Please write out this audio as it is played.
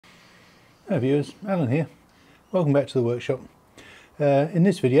Hi viewers, Alan here. Welcome back to the workshop. In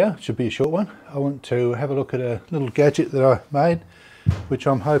this video, it should be a short one, I want to have a look at a little gadget that I made, which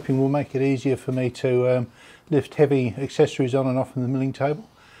I'm hoping will make it easier for me to lift heavy accessories on and off the milling table.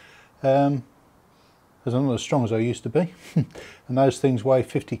 Because I'm not as strong as I used to be. And those things weigh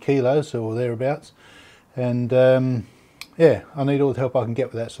 50 kilos or thereabouts. And yeah, I need all the help I can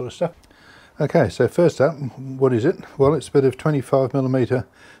get with that sort of stuff. Okay, so first up, what is it? Well, it's a bit of 25mm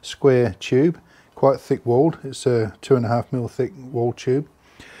square tube, quite thick walled. It's a 2.5mm thick wall tube.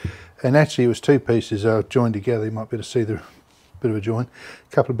 And actually it was two pieces joined together. You might be able to see the bit of a join.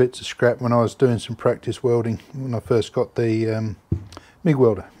 A couple of bits of scrap when I was doing some practice welding when I first got the MIG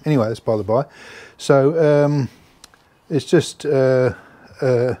welder. Anyway, that's by the by. So it's just a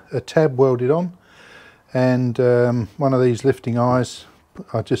tab welded on, and one of these lifting eyes.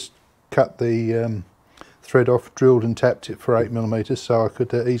 I just cut the thread off, drilled and tapped it for 8mm so I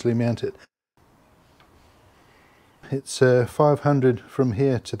could easily mount it. It's 500 from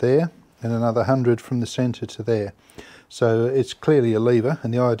here to there and another 100 from the centre to there. So it's clearly a lever,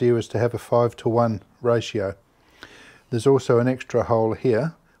 and the idea is to have a 5:1 ratio. There's also an extra hole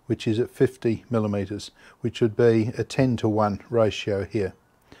here which is at 50mm, which would be a 10:1 ratio here.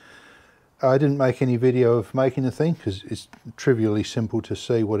 I didn't make any video of making the thing because it's trivially simple to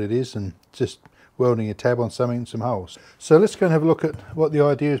see what it is and just welding a tab on something and some holes. So let's go and have a look at what the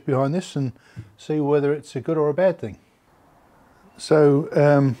idea is behind this and see whether it's a good or a bad thing. So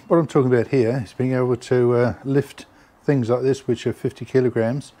what I'm talking about here is being able to lift things like this, which are 50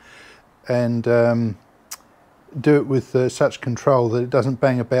 kilograms, and do it with such control that it doesn't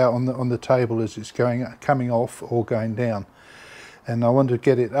bang about on the table as it's coming off or going down. And I want to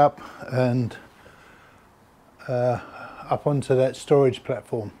get it up and up onto that storage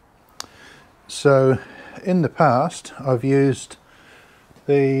platform. So in the past I've used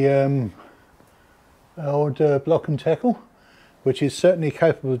the old block and tackle, which is certainly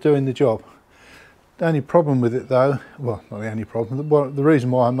capable of doing the job. The only problem with it though, well, not the only problem, the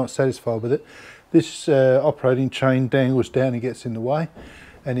reason why I'm not satisfied with it, this operating chain dangles down and gets in the way,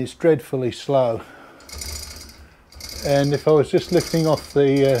 and it's dreadfully slow. And if I was just lifting off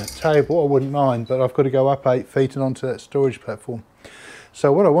the table, I wouldn't mind, but I've got to go up 8 feet and onto that storage platform.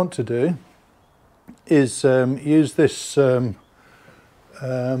 So what I want to do is use this powered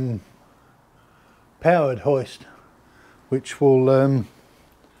hoist, which will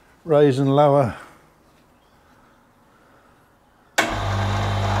raise and lower,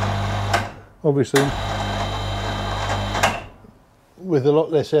 obviously with a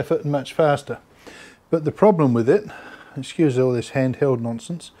lot less effort and much faster. But the problem with it, excuse all this handheld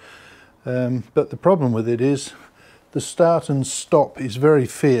nonsense, but the problem with it is the start and stop is very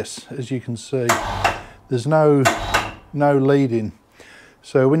fierce, as you can see. There's no lead in.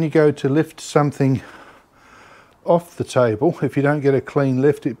 So when you go to lift something off the table, if you don't get a clean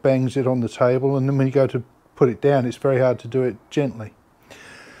lift, it bangs it on the table, and then when you go to put it down, it's very hard to do it gently.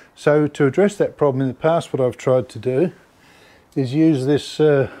 So to address that problem in the past, what I've tried to do is use this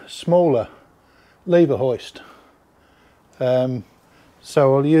smaller lever hoist.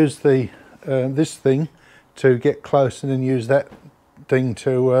 So I'll use the this thing to get close, and then use that thing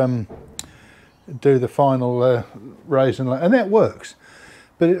to do the final raise and lower, and that works.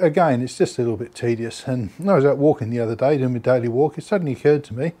 But again, it's just a little bit tedious. And when I was out walking the other day doing my daily walk, it suddenly occurred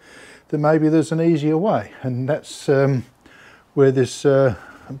to me that maybe there's an easier way, and that's where this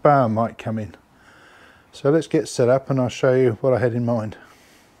bar might come in. So let's get set up and I'll show you what I had in mind.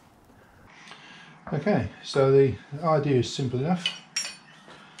 Okay, so the idea is simple enough.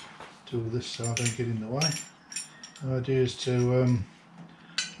 Do all this so I don't get in the way. The idea is to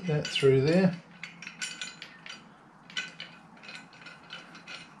put that through there.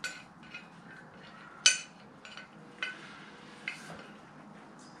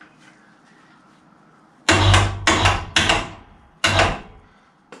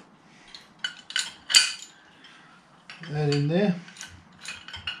 Put that in there.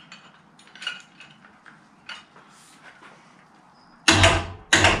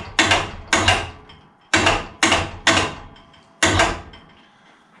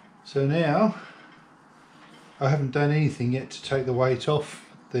 So now, I haven't done anything yet to take the weight off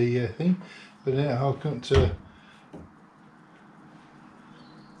the thing, but now I've got to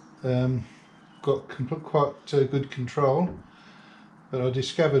got quite good control. But I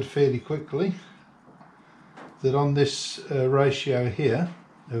discovered fairly quickly that on this ratio here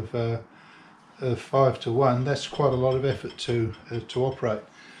of 5:1, that's quite a lot of effort to operate.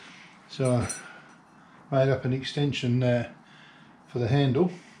 So I made up an extension for the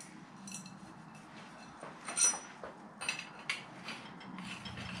handle.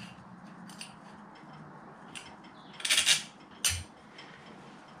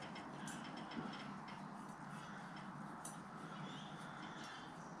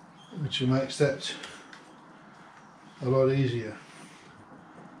 which makes that a lot easier.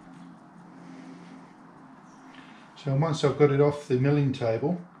 So once I've got it off the milling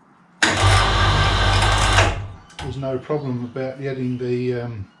table, there's no problem about getting the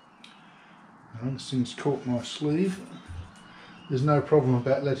this thing's caught my sleeve. There's no problem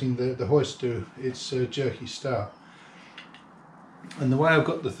about letting the hoist do its jerky start. And the way I've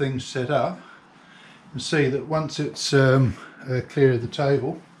got the thing set up, you can see that once it's clear of the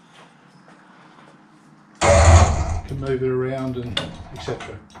table, I can move it around and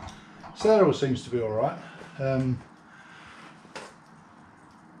etc. So that all seems to be alright.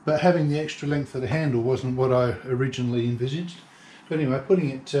 But having the extra length of the handle wasn't what I originally envisaged. But anyway, putting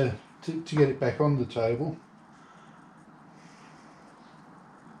it to get it back on the table,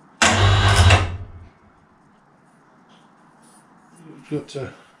 you've got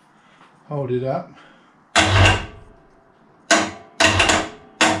to hold it up.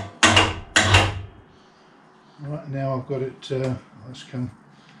 Right, now I've got it, let's come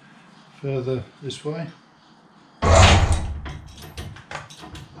further this way.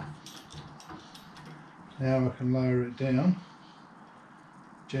 Now I can lower it down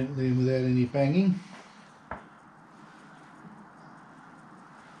gently and without any banging.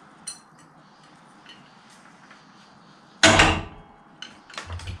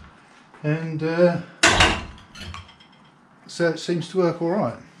 And so it seems to work all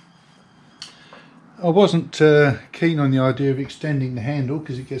right. I wasn't keen on the idea of extending the handle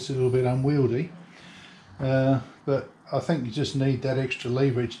because it gets a little bit unwieldy, but I think you just need that extra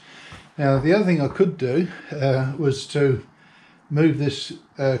leverage. Now the other thing I could do was to move this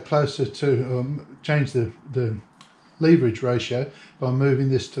closer to, change the leverage ratio by moving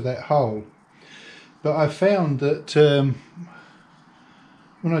this to that hole. But I found that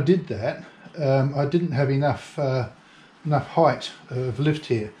when I did that, I didn't have enough height of lift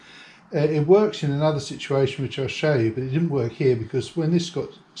here. It works in another situation which I'll show you, but it didn't work here because when this got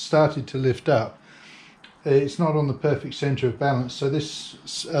started to lift up, it's not on the perfect centre of balance, so this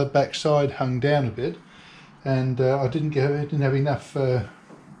back side hung down a bit, and I didn't have enough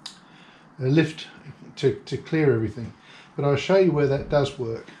lift to clear everything. But I'll show you where that does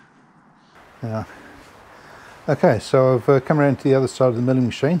work. Yeah. Okay, so I've come around to the other side of the milling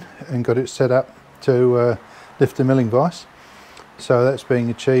machine and got it set up to lift the milling vise. So that's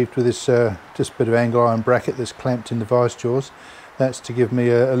being achieved with this just a bit of angle iron bracket that's clamped in the vise jaws. That's to give me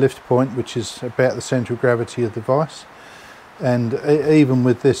a lift point which is about the centre of gravity of the vise. And even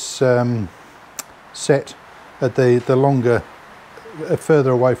with this set at the longer, further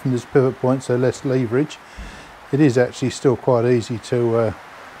away from this pivot point, so less leverage, it is actually still quite easy to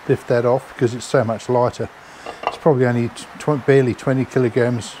lift that off because it's so much lighter. It's probably only barely 20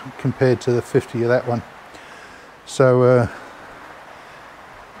 kilograms compared to the 50 of that one. So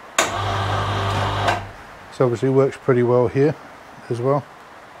obviously works pretty well here as well.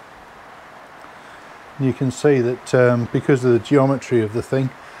 And you can see that because of the geometry of the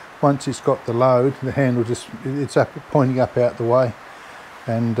thing, once it's got the load, the handle it's up, pointing up out the way,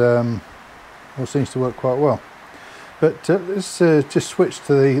 and all seems to work quite well. But let's just switch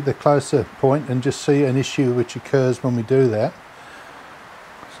to the closer point and just see an issue which occurs when we do that.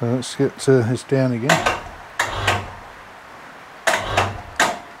 So let's get this down again.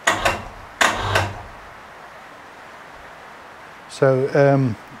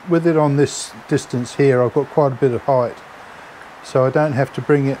 So with it on this distance here, I've got quite a bit of height, so I don't have to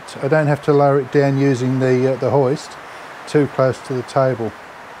bring it, I don't have to lower it down using the hoist too close to the table,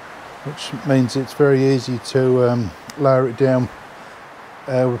 which means it's very easy to lower it down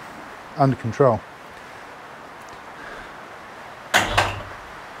under control.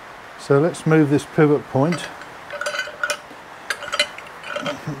 So let's move this pivot point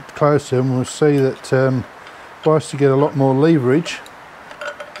closer and we'll see that whilst you get a lot more leverage,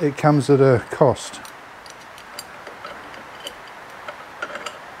 it comes at a cost.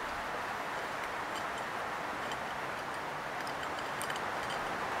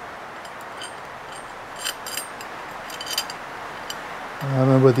 I don't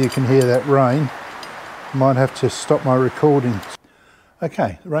know whether you can hear that rain. I might have to stop my recording.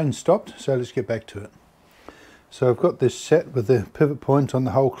 Okay, the rain stopped, so let's get back to it. So I've got this set with the pivot point on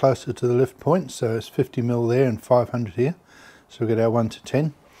the hole closer to the lift point, so it's 50mm there and 500 here. So we've got our 1 to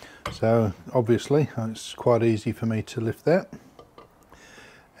 10. So obviously it's quite easy for me to lift that.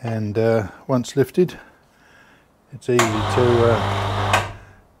 And once lifted, it's easy to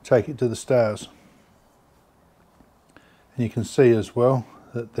take it to the stars. And you can see as well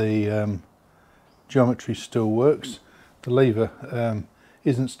that the geometry still works. The lever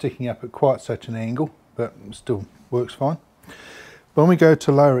isn't sticking up at quite such an angle, but still works fine. When we go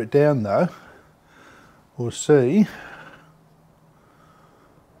to lower it down though, we'll see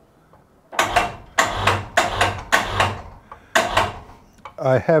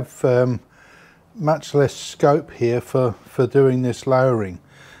I have much less scope here for doing this lowering.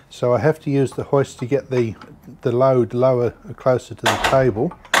 So I have to use the hoist to get the load lower, closer to the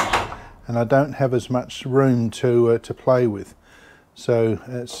table, and I don't have as much room to play with. So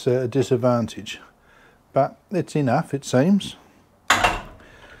it's a disadvantage, but it's enough, it seems.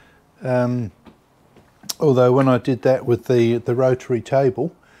 Although when I did that with the rotary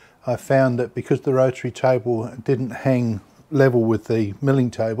table, I found that because the rotary table didn't hang level with the milling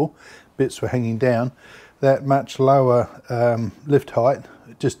table, bits were hanging down, that much lower lift height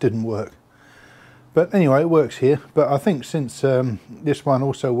just didn't work. But anyway, it works here. But I think since this one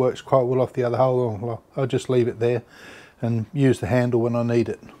also works quite well off the other hole, I'll just leave it there and use the handle when I need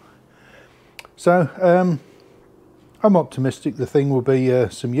it. So I'm optimistic the thing will be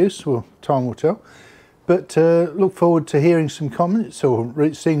some use. Well, time will tell. But look forward to hearing some comments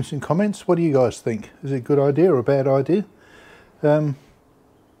or seeing some comments. What do you guys think? Is it a good idea or a bad idea? I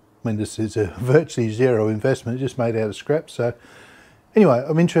mean, this is a virtually zero investment, just made out of scrap. So anyway,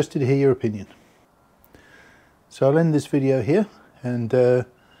 I'm interested to hear your opinion. So I'll end this video here, and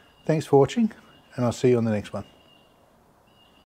thanks for watching, and I'll see you on the next one.